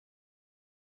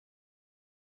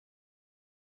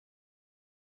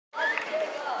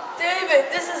David,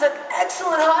 this is an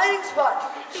excellent hiding spot.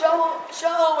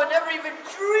 Shaul would never even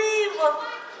dream of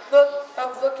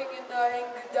looking in the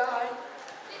eye.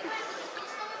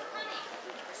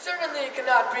 Certainly it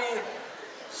cannot be.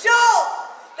 Shaul!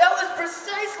 That was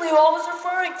precisely what I was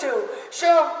referring to.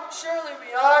 Surely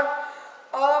we are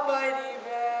almighty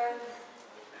man.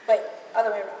 Wait,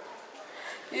 other way around.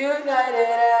 United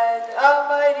and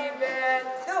almighty man.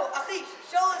 No, Achish,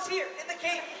 Shaul is here in the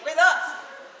cave with us.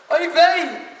 Oy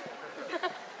vey!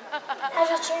 Have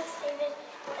a chance, David.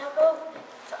 Now go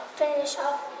finish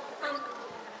off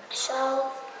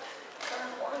Shaul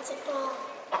once and for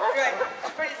all. Right,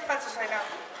 it's pretty defenseless right now.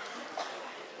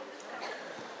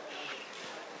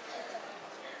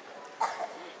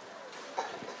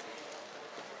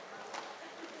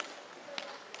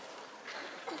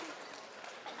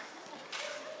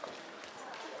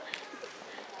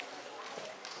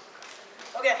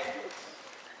 Okay.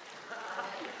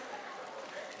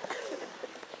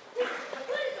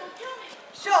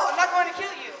 Shaul, I'm not going to kill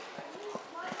you.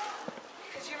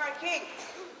 Because you're my king.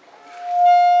 I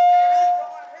really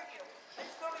don't want to hurt you. I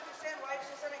just don't understand why I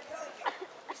just started killing you.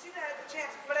 You see that I had the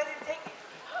chance, but I didn't take it.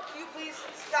 Can you please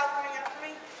stop coming after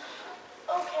me?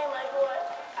 Okay, my boy.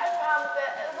 I promise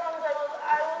that as long as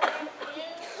I will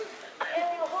leave you and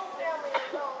your whole family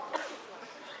alone.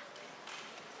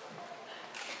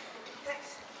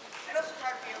 Thanks. I know it's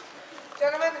hard for you.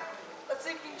 Gentlemen, let's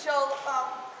leave King Shaul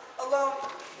alone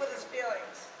with his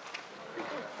feelings.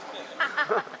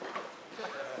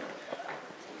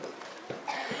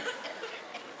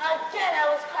 Again, I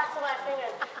was crossing my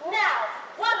fingers. Now,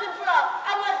 once and for all,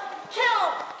 I must kill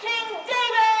King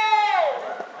David!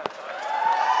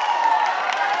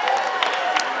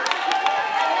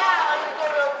 And now I'm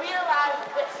going to realize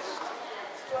this.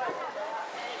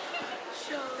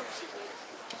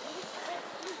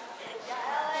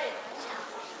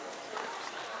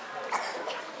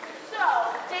 So,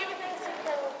 David thinks he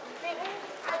can beat me.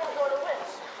 I'm going to go to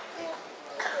Witch.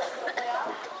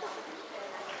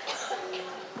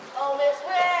 Oh, Miss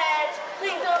Witch,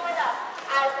 please open up.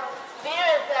 I have some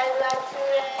spirits I'd like to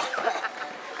read.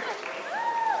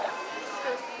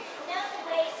 No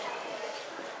way,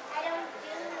 I don't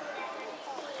do that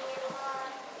anymore.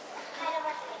 I don't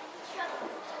want to get in trouble.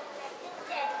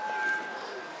 Dead.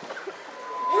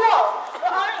 Whoa,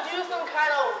 but aren't you some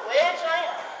kind of witch?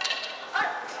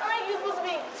 Aren't you supposed to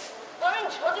be luring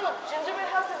children with gingerbread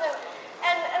houses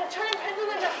and turning princes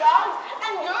into dogs?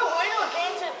 And you're worried about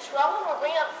getting into trouble for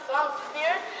bringing up some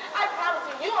spirit? I promise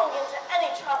you won't get into any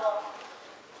trouble.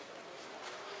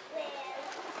 Well,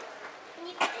 when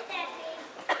you put it that way,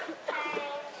 I'm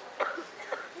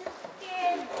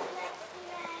scared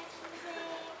like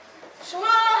Shema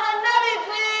Hanabi,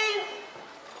 please!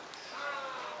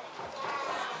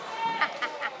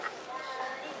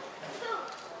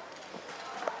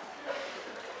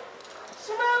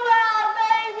 Shmuel,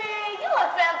 baby! You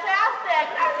look fantastic!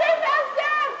 That's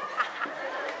fantastic!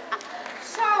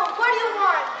 So, what do you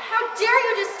want? How dare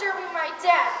you disturb my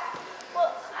dad?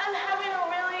 Well, I'm having a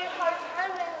really hard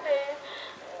time these days.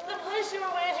 The police were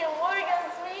waging war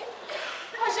against me.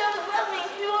 Hashem has left me.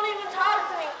 He won't even talk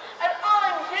to me. And all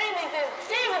I'm hearing these days is,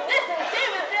 David this and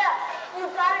David that.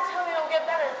 You've got to tell me it'll get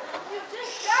better. You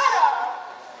just gotta.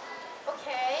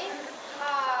 Okay,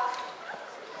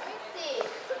 let me see.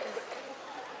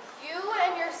 You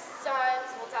and your sons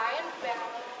will die in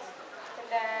battle, and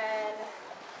then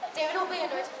David will be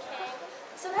anointed king.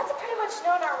 So that's a pretty much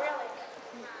no, not really.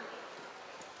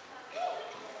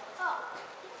 Oh.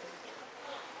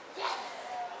 Yes!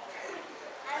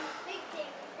 I'm big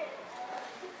David.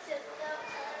 Just so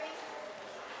sorry.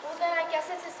 Well, then I guess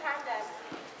it's his time then.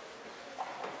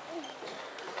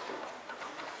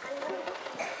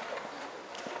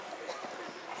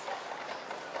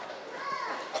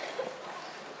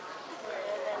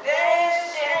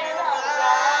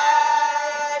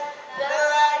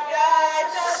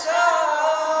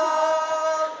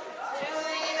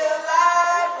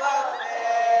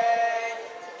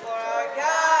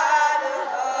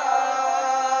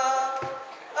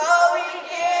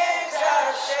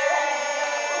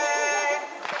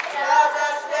 Tells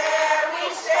us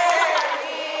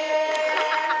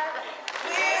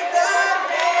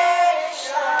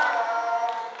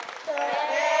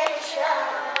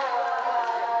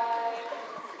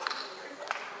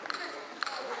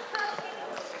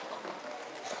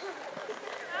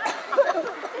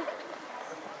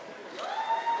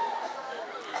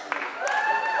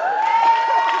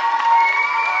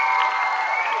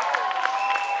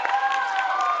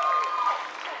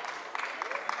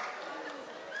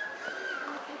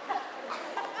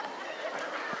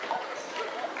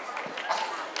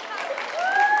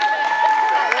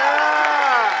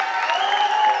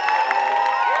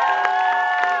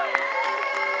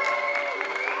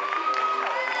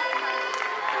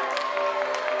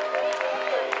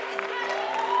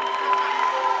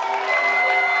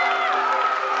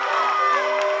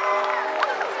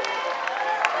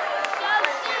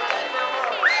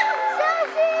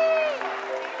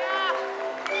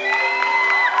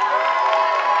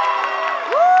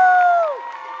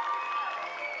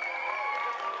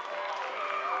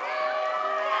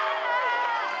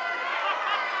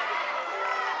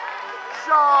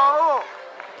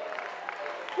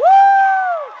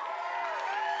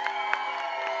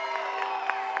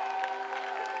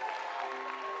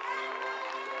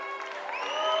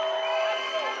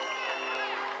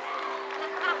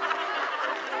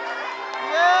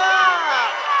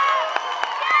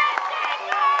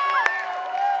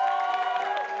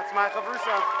Michael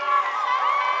Russo.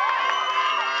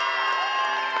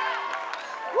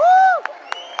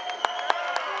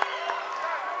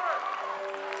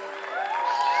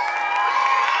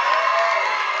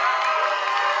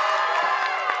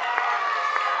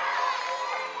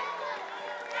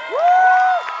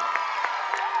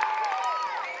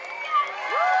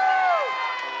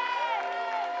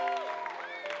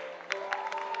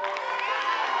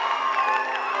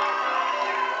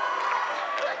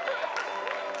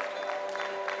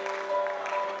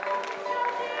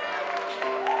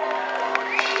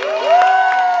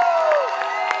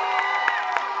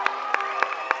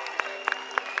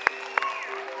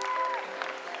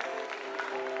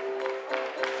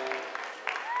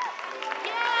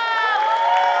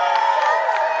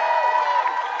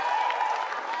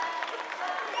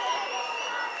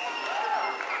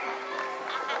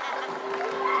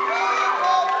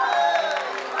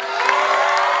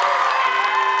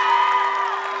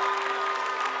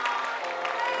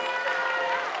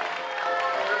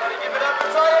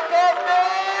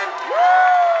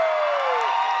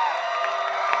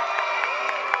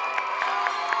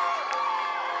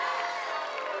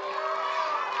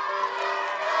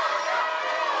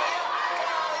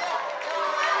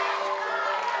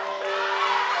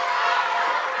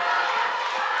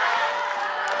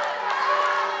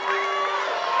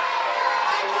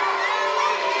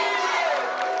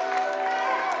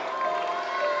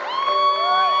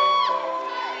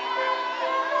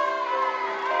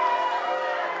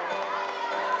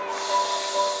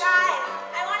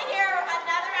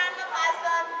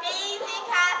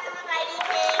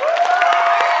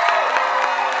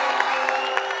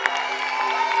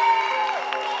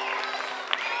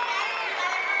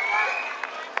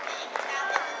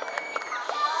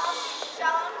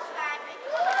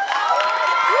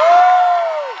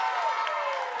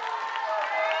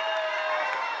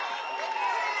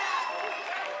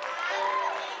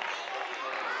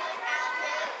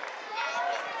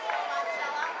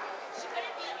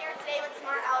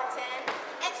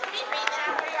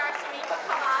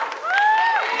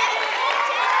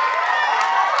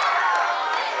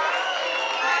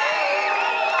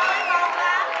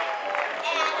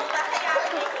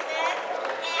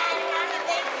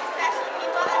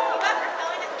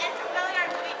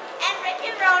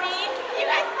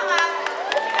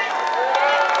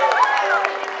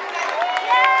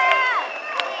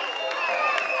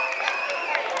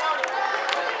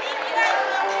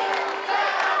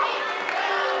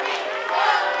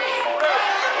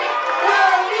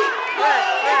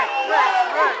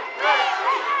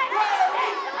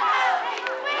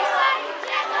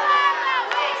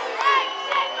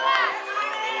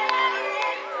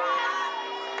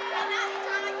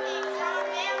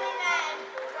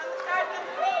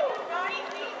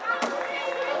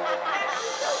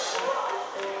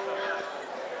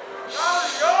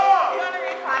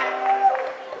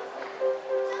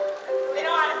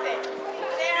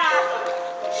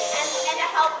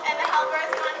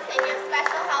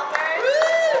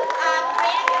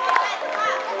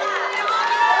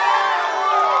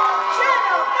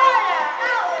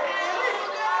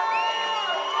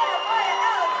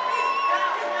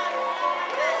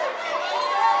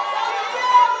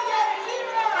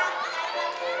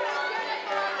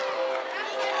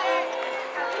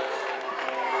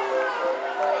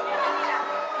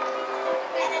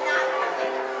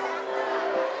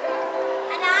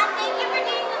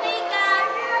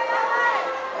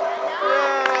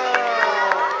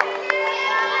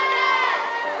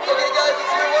 Okay, guys,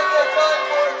 let's hear it one more time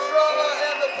for